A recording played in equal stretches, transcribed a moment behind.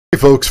Hey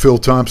folks, Phil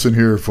Thompson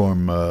here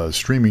from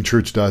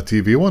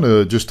streamingchurch.tv. I want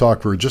to just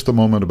talk for just a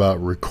moment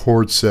about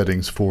record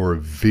settings for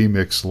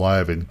Vmix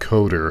Live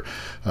Encoder.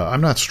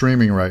 I'm not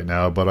streaming right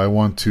now, but I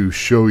want to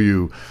show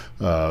you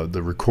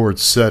the record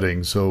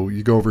settings. So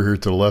you go over here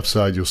to the left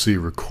side, you'll see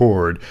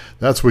record.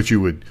 That's what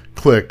you would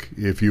click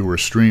if you were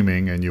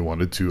streaming and you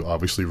wanted to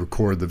obviously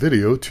record the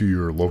video to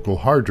your local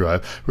hard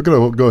drive. We're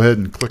going to go ahead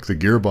and click the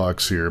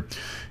gearbox here.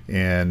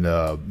 And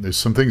there's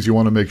some things you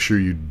want to make sure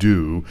you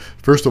do.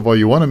 First of all,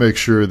 you want to make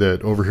sure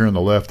that over here on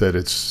the left that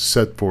it's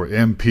set for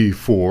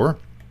MP4.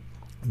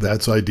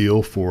 That's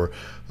ideal for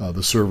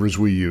the servers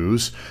we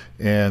use.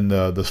 And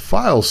the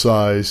file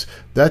size,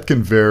 that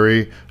can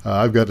vary.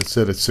 I've got it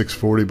set at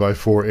 640 by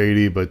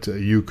 480, but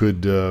you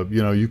could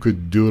you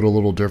could do it a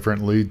little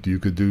differently. You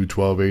could do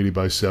 1280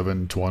 by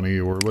 720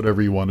 or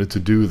whatever you wanted to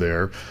do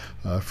there.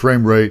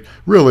 Frame rate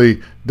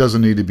really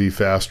doesn't need to be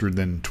faster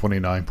than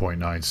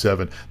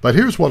 29.97. But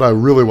here's what I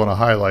really want to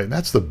highlight, and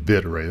that's the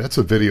bit rate. That's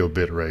a video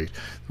bit rate.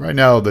 Right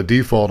now, the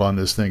default on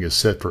this thing is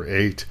set for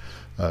 8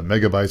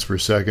 megabytes per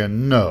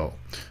second. No,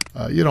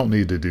 you don't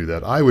need to do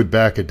that. I would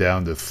back it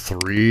down to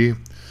 3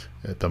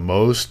 at the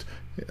most.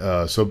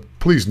 So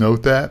please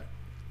note that.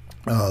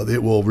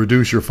 It will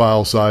reduce your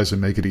file size and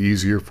make it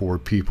easier for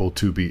people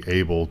to be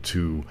able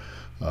to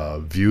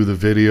view the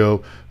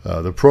video.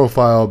 The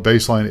profile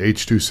baseline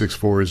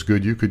H.264 is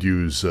good. You could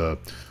use a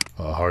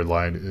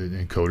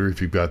hardline encoder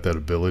if you've got that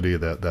ability,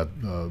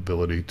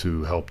 ability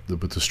to help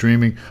with the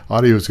streaming.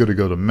 Audio is going to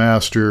go to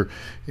master,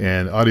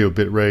 and audio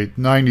bitrate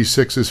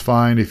 96 is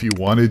fine. If you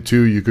wanted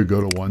to, you could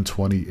go to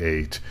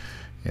 128,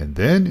 and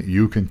then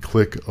you can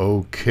click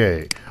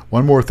OK.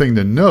 One more thing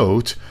to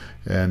note,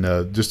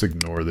 and just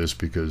ignore this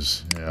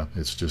because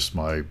it's just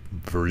my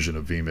version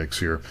of Vmix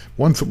here.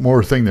 One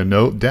more thing to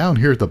note, down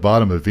here at the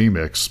bottom of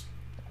Vmix,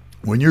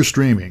 when you're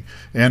streaming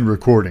and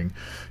recording,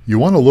 you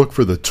want to look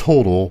for the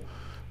total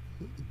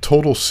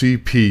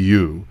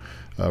CPU.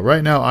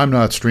 Right now I'm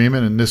not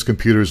streaming, and this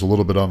computer is a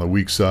little bit on the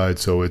weak side,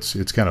 so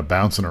it's kind of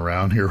bouncing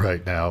around here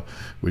right now,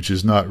 which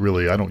is not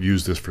really, I don't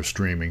use this for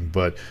streaming.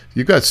 But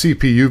you've got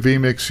CPU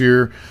Vmix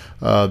here.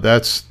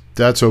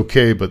 That's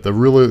okay, but the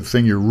real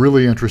thing you're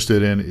really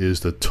interested in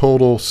is the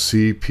total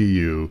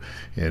CPU.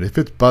 And if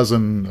it's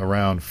buzzing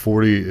around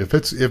 40, if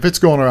it's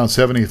going around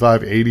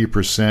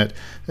 75-80%,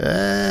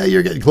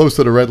 you're getting close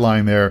to the red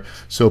line there.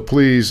 So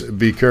please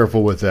be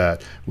careful with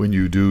that when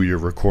you do your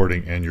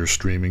recording and your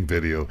streaming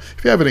video.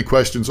 If you have any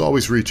questions,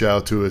 always reach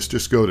out to us.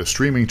 Just go to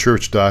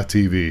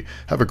streamingchurch.tv.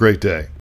 Have a great day.